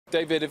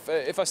David,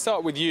 if I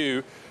start with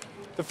you,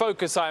 the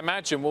focus, I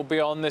imagine, will be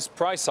on this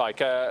price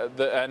hike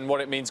and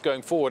what it means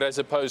going forward, as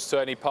opposed to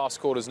any past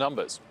quarter's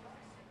numbers.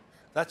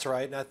 That's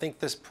right, and I think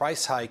this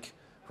price hike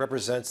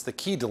represents the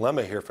key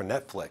dilemma here for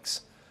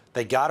Netflix.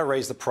 They got to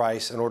raise the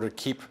price in order to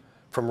keep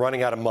from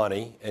running out of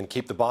money and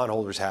keep the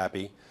bondholders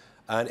happy.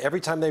 And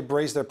every time they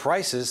raise their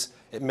prices,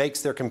 it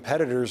makes their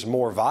competitors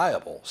more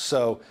viable.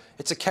 So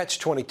it's a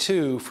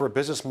catch-22 for a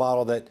business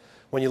model that,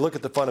 when you look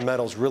at the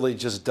fundamentals, really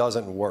just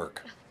doesn't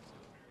work.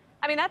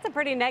 I mean, that's a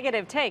pretty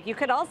negative take. You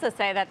could also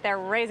say that they're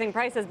raising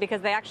prices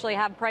because they actually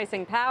have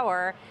pricing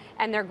power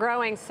and they're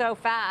growing so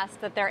fast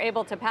that they're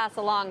able to pass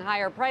along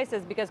higher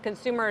prices because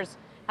consumers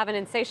have an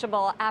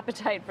insatiable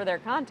appetite for their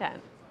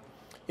content.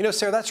 You know,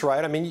 Sarah, that's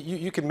right. I mean,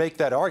 you can make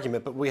that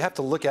argument, but we have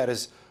to look at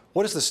is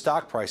what does the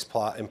stock price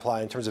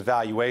imply in terms of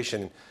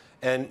valuation?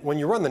 And when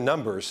you run the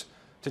numbers,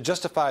 to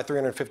justify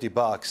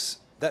 $350,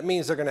 that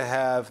means they're going to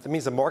have, that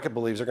means the market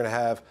believes they're going to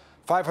have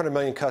 500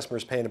 million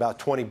customers paying about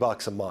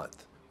 $20 a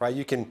month. Right?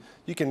 You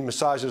can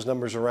massage those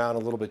numbers around a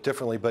little bit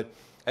differently, but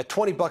at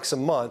 $20 a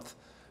month,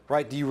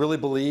 right? Do you really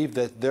believe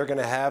that they're going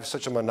to have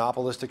such a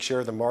monopolistic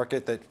share of the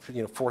market that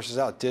forces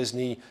out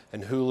Disney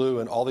and Hulu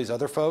and all these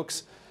other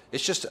folks?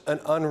 It's just an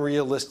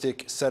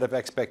unrealistic set of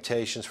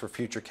expectations for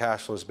future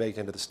cash flows baked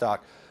into the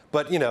stock.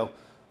 But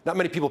not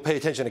many people pay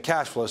attention to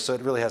cash flows, so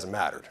it really hasn't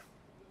mattered.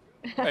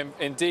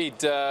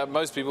 Indeed,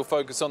 most people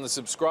focus on the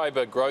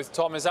subscriber growth.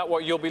 Tom, is that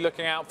what you'll be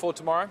looking out for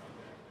tomorrow?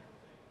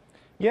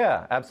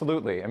 Yeah,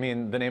 absolutely. I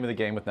mean, the name of the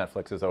game with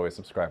Netflix is always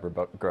subscriber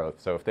growth.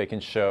 So if they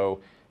can show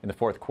in the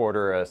fourth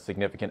quarter a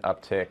significant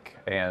uptick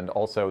and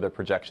also their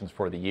projections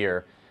for the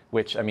year,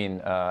 which, I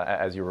mean,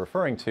 as you're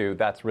referring to,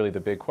 that's really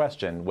the big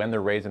question. When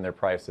they're raising their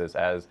prices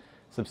as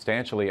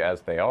substantially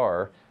as they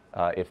are,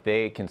 if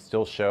they can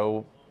still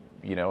show,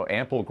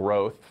 ample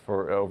growth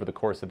for over the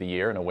course of the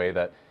year in a way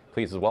that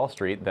pleases Wall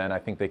Street, then I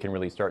think they can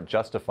really start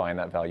justifying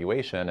that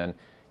valuation. And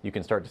you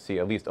can start to see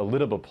at least a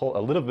little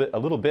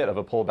bit of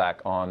a pullback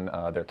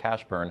on their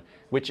cash burn,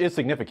 which is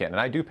significant, and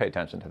I do pay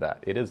attention to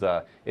that. It is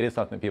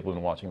something that people have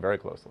been watching very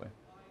closely.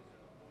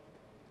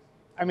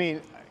 I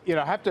mean,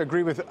 I have to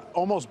agree with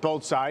almost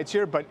both sides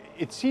here, but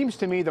it seems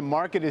to me the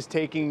market is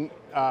taking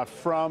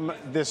from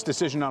this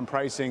decision on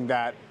pricing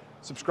that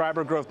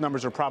subscriber growth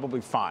numbers are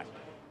probably fine.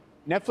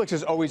 Netflix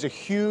is always a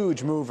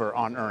huge mover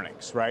on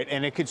earnings, right?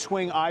 And it could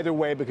swing either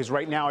way because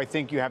right now I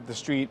think you have the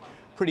street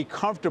pretty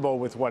comfortable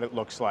with what it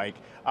looks like.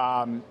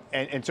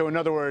 And so, in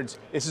other words,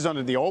 this is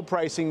under the old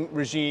pricing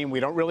regime. We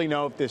don't really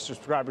know if the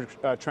subscriber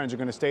trends are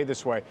going to stay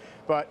this way.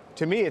 But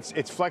to me,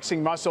 it's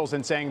flexing muscles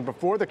and saying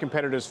before the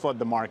competitors flood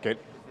the market,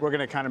 we're going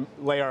to kind of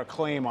lay our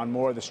claim on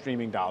more of the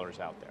streaming dollars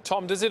out there.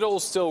 Tom, does it all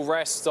still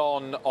rest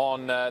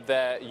on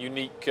their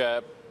unique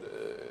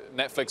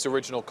Netflix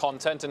original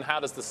content? And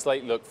how does the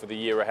slate look for the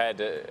year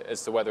ahead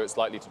as to whether it's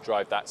likely to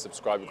drive that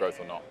subscriber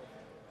growth or not?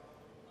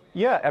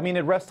 Yeah, I mean,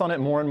 it rests on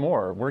it more and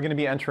more. We're going to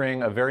be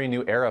entering a very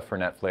new era for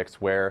Netflix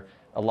where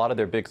a lot of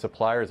their big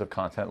suppliers of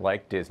content,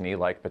 like Disney,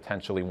 like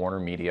potentially Warner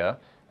Media,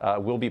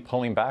 will be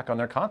pulling back on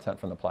their content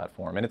from the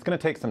platform. And it's going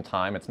to take some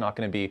time. It's not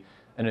going to be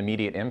an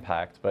immediate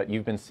impact. But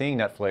you've been seeing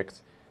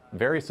Netflix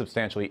very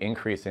substantially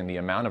increasing the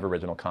amount of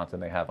original content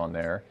they have on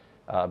there.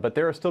 But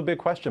there are still big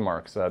question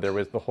marks. There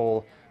was the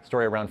whole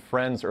story around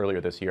Friends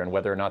earlier this year and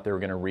whether or not they were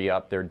going to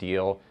re-up their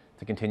deal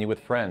to continue with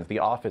Friends. The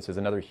Office is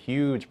another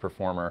huge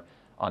performer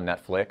on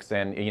Netflix,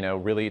 and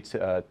really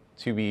to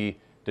be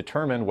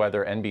determined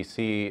whether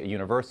NBC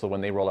Universal, when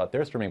they roll out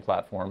their streaming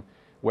platform,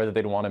 whether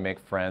they'd want to make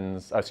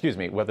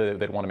whether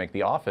they'd want to make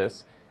The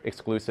Office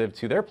exclusive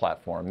to their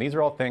platform. These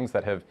are all things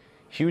that have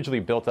hugely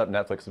built up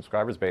Netflix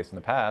subscribers base in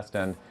the past,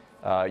 and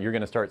you're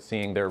going to start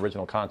seeing their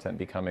original content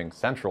becoming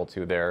central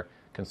to their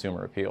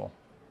consumer appeal.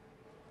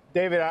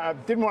 David, I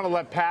didn't want to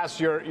let pass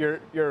your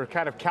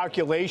kind of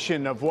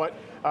calculation of what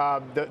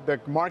the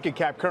market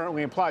cap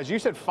currently implies. You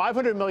said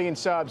 500 million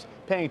subs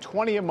paying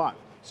 $20 a month.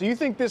 So you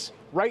think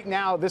right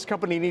now this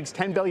company needs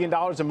 $10 billion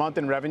a month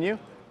in revenue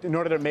in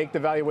order to make the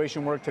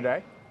valuation work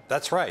today?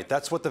 That's right.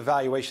 That's what the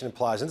valuation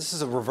implies. And this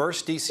is a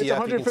reverse DCF.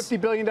 It's a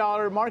 $150 billion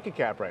market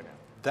cap right now.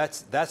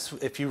 That's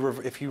if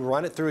you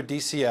run it through a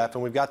DCF,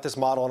 and we've got this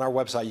model on our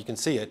website, you can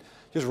see it.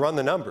 Just run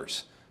the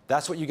numbers.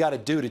 That's what you got to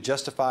do to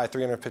justify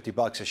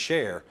 $350 a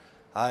share,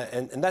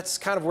 and that's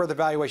kind of where the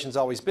valuation's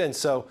always been.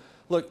 So,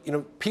 look,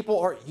 people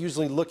aren't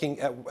usually looking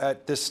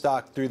at this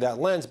stock through that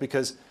lens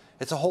because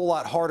it's a whole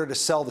lot harder to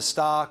sell the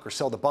stock or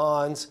sell the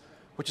bonds,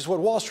 which is what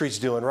Wall Street's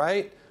doing,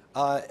 right?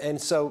 And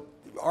so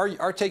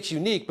our take's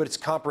unique, but it's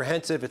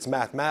comprehensive, it's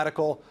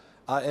mathematical,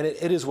 and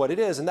it is what it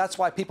is, and that's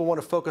why people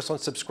want to focus on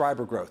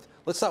subscriber growth.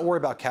 Let's not worry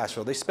about cash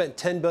flow. They spent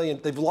 $10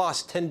 billion. They've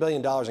lost $10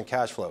 billion in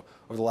cash flow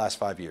over the last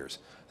 5 years.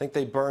 I think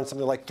they burned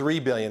something like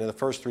 $3 billion in the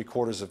first 3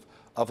 quarters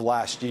of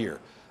last year.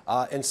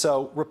 And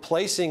so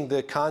replacing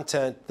the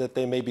content that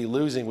they may be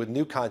losing with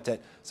new content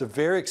is a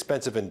very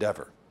expensive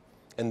endeavor.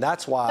 And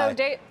that's why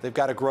they've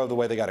got to grow the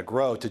way they got to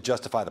grow to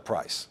justify the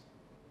price.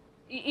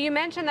 You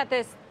mentioned that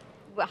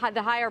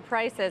the higher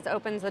prices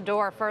opens the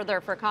door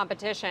further for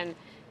competition.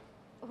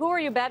 who are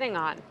you betting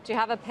on? Do you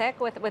have a pick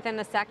within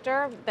the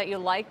sector that you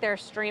like their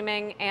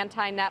streaming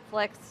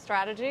anti-Netflix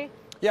strategy?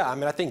 Yeah, I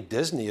mean, I think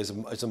Disney is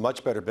a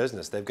much better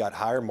business. They've got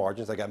higher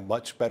margins. They've got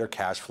much better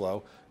cash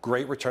flow,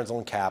 great returns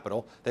on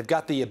capital. They've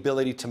got the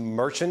ability to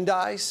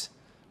merchandise,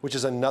 which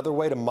is another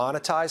way to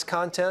monetize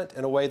content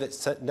in a way that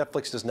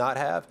Netflix does not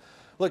have.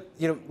 Look,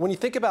 when you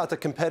think about the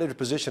competitive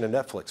position of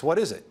Netflix, what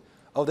is it?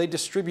 Oh, they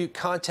distribute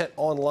content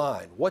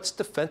online. What's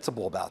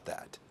defensible about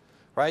that,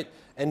 right?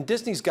 And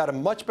Disney's got a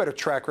much better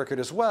track record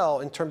as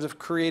well in terms of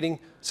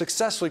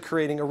successfully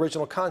creating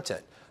original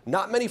content.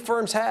 Not many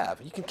firms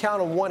have. You can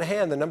count on one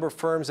hand the number of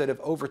firms that have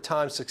over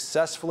time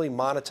successfully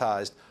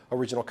monetized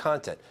original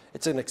content.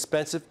 It's an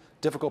expensive,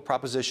 difficult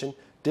proposition.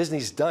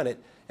 Disney's done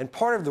it. And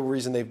part of the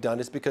reason they've done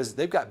it is because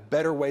they've got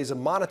better ways of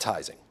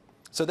monetizing.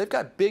 So they've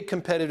got big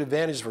competitive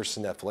advantages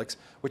versus Netflix,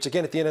 which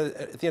again, at the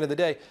end of the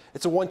day,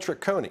 it's a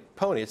one-trick pony.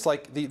 It's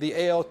like the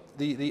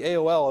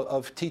AOL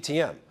of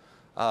TTM.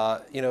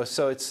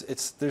 So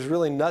there's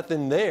really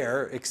nothing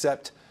there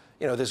except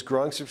this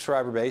growing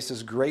subscriber base,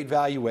 this great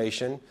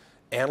valuation,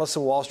 analysts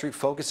on Wall Street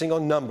focusing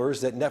on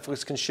numbers that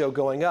Netflix can show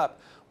going up,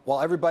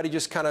 while everybody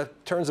just kind of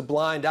turns a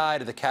blind eye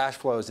to the cash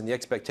flows and the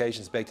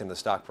expectations baked into the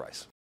stock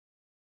price.